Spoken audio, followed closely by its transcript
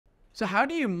So how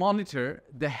do you monitor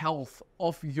the health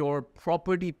of your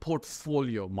property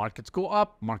portfolio? Markets go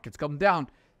up, markets come down.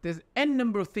 There's n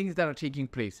number of things that are taking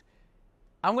place.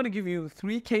 I'm going to give you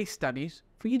 3 case studies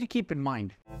for you to keep in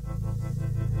mind.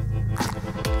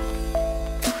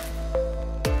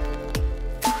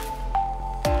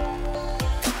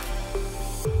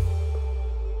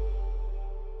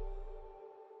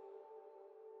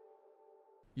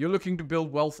 You're looking to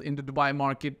build wealth in the Dubai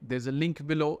market. There's a link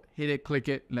below. Hit it, click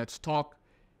it. Let's talk.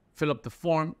 Fill up the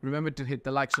form. Remember to hit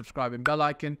the like, subscribe, and bell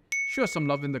icon. Show some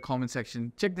love in the comment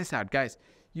section. Check this out, guys.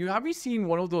 Have you seen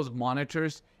one of those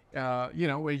monitors,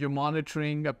 where you're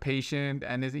monitoring a patient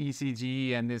and his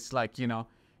ECG, and it's like, you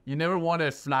never want a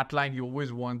flatline. You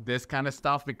always want this kind of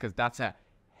stuff because that's a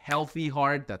healthy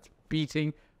heart that's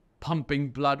beating, pumping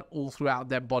blood all throughout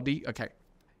their body. Okay.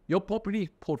 Your property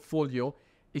portfolio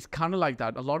is kind of like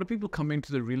that. A lot of people come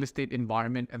into the real estate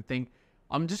environment and think,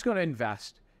 I'm just going to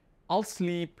invest. I'll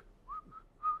sleep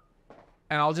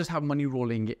and I'll just have money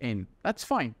rolling in. That's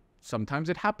fine. Sometimes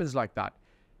it happens like that.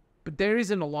 But there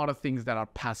isn't a lot of things that are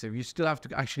passive. You still have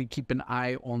to actually keep an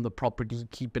eye on the property,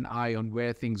 keep an eye on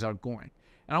where things are going.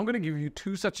 And I'm going to give you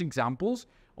 2 such examples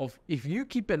of if you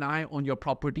keep an eye on your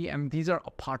property, and these are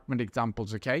apartment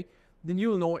examples, okay? Then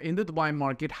you'll know in the Dubai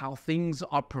market how things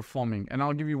are performing. And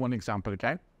I'll give you one example,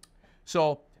 okay?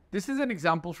 So this is an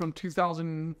example from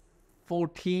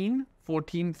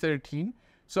 2013.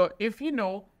 So if you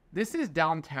know, this is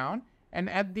downtown, and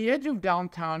at the edge of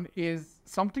downtown is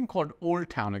something called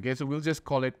Old Town, okay? So we'll just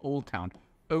call it Old Town,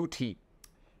 OT.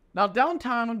 Now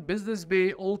downtown, Business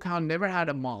Bay, Old Town never had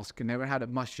a mosque, never had a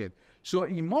masjid. So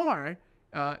Imar,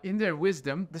 in their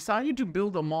wisdom, decided to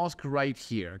build a mosque right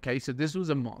here, okay? So this was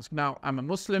a mosque. Now, I'm a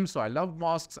Muslim, so I love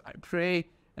mosques, I pray,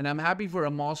 and I'm happy for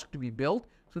a mosque to be built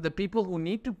so that people who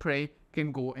need to pray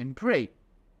can go and pray.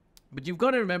 But you've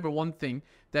got to remember one thing,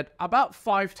 that about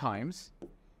 5 times,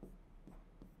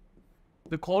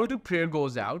 the call to prayer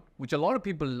goes out, which a lot of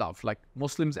people love, like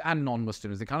Muslims and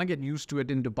non-Muslims. They kind of get used to it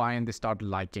in Dubai and they start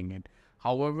liking it.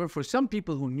 However, for some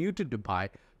people who are new to Dubai,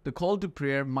 the call to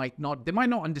prayer might not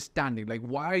understand it. Like,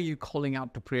 why are you calling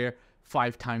out to prayer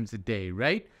 5 times a day,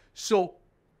 right? So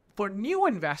for new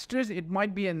investors, it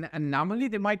might be an anomaly.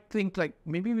 They might think like,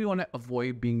 maybe we want to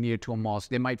avoid being near to a mosque.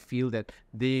 They might feel that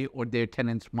they or their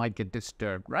tenants might get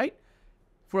disturbed, right?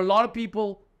 For a lot of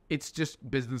people, it's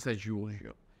just business as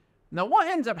usual. Now, what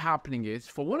ends up happening is,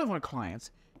 for one of our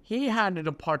clients, he had an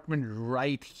apartment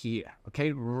right here,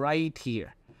 okay, right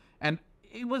here. And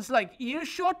it was like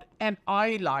earshot and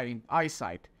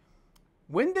eyesight.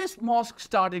 When this mosque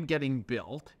started getting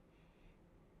built,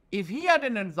 if he had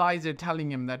an advisor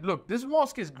telling him that, look, this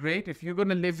mosque is great if you're going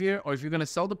to live here, or if you're going to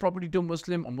sell the property to a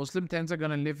Muslim, or Muslim tenants are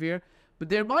going to live here, but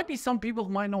there might be some people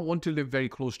who might not want to live very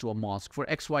close to a mosque for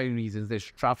X, Y reasons. There's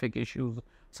traffic issues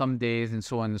some days and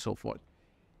so on and so forth.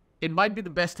 It might be the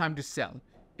best time to sell.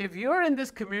 If you're in this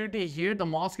community here, the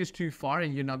mosque is too far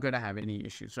and you're not going to have any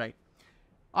issues, right?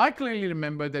 I clearly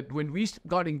remember that when we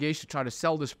got engaged to try to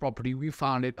sell this property, we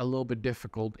found it a little bit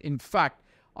difficult. In fact,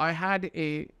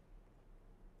 and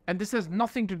this has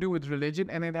nothing to do with religion,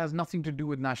 and it has nothing to do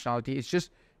with nationality. It's just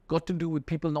got to do with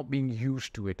people not being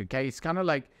used to it, okay? It's kind of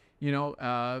like,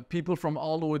 people from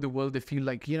all over the world, they feel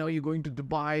like, you're going to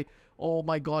Dubai. Oh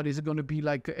my God, is it going to be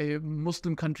like a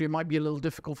Muslim country? It might be a little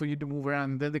difficult for you to move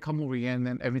around. And then they come over here and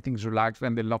then everything's relaxed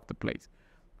and they love the place.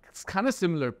 It's kind of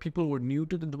similar. People were new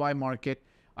to the Dubai market.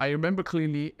 I remember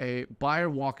clearly a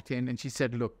buyer walked in and she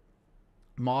said, look,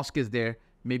 mosque is there.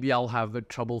 Maybe I'll have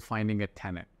trouble finding a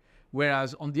tenant.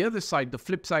 Whereas on the other side, the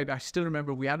flip side, I still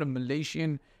remember we had a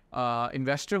Malaysian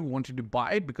investor who wanted to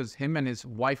buy it because him and his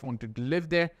wife wanted to live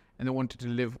there. And they wanted to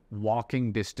live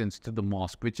walking distance to the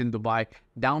mosque, which in Dubai,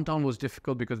 downtown was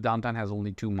difficult because downtown has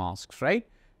only 2 mosques, right?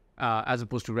 As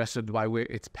opposed to rest of Dubai where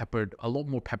it's a lot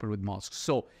more peppered with mosques.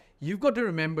 So you've got to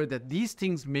remember that these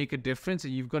things make a difference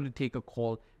and you've got to take a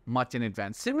call much in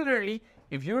advance. Similarly,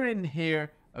 if you're in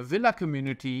here, a villa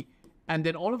community, and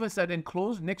then all of a sudden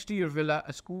close next to your villa,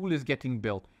 a school is getting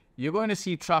built, you're going to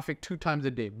see traffic 2 times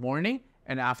a day, morning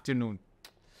and afternoon.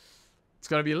 It's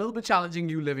going to be a little bit challenging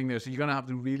you living there, so you're going to have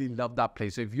to really love that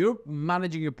place. So if you're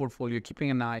managing your portfolio,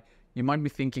 keeping an eye, you might be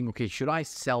thinking, okay, should I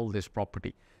sell this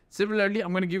property? Similarly,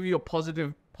 I'm going to give you a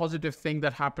positive thing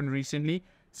that happened recently.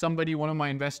 One of my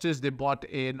investors, they bought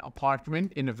an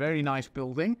apartment in a very nice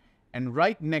building, and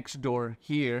right next door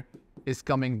here is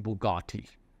coming Bugatti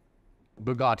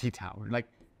Tower, like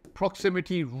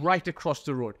proximity right across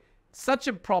the road. Such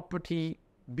a property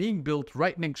being built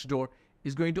right next door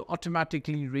is going to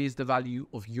automatically raise the value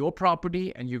of your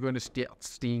property, and you're going to start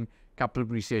seeing capital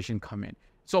appreciation come in.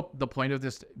 So the point of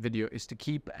this video is to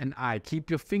keep an eye, keep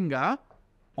your finger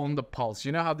on the pulse.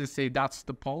 You know how they say that's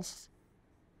the pulse?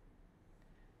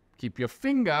 Keep your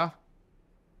finger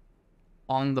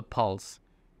on the pulse.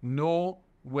 Know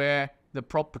where the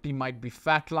property might be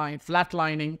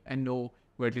flatlining, and know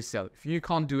where to sell. If you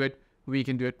can't do it, we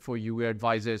can do it for you. We're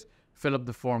advisors. Fill up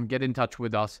the form, get in touch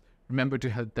with us. Remember to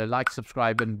hit the like,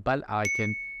 subscribe, and bell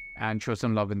icon, and show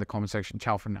some love in the comment section.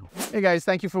 Ciao for now. Hey guys,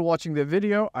 thank you for watching the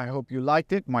video. I hope you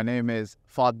liked it. My name is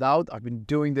Fahd Dawood. I've been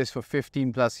doing this for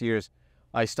 15 plus years.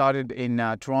 I started in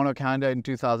Toronto, Canada in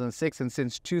 2006, and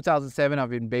since 2007, I've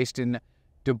been based in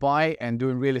Dubai and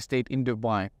doing real estate in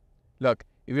Dubai. Look,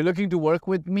 if you're looking to work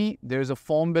with me, there's a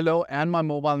form below and my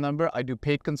mobile number. I do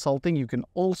paid consulting. You can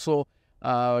also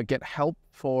get help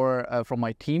from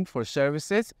my team for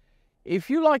services.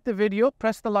 If you like the video,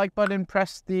 press the like button,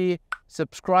 press the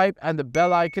subscribe and the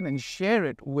bell icon, and share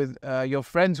it with your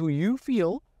friends who you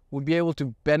feel would be able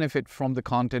to benefit from the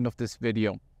content of this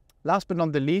video. Last but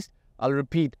not the least, I'll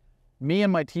repeat, me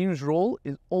and my team's role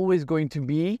is always going to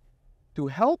be to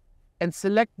help and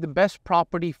select the best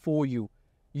property for you.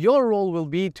 Your role will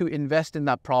be to invest in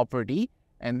that property,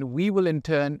 and we will in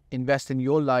turn invest in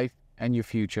your life and your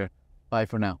future. Bye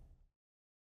for now.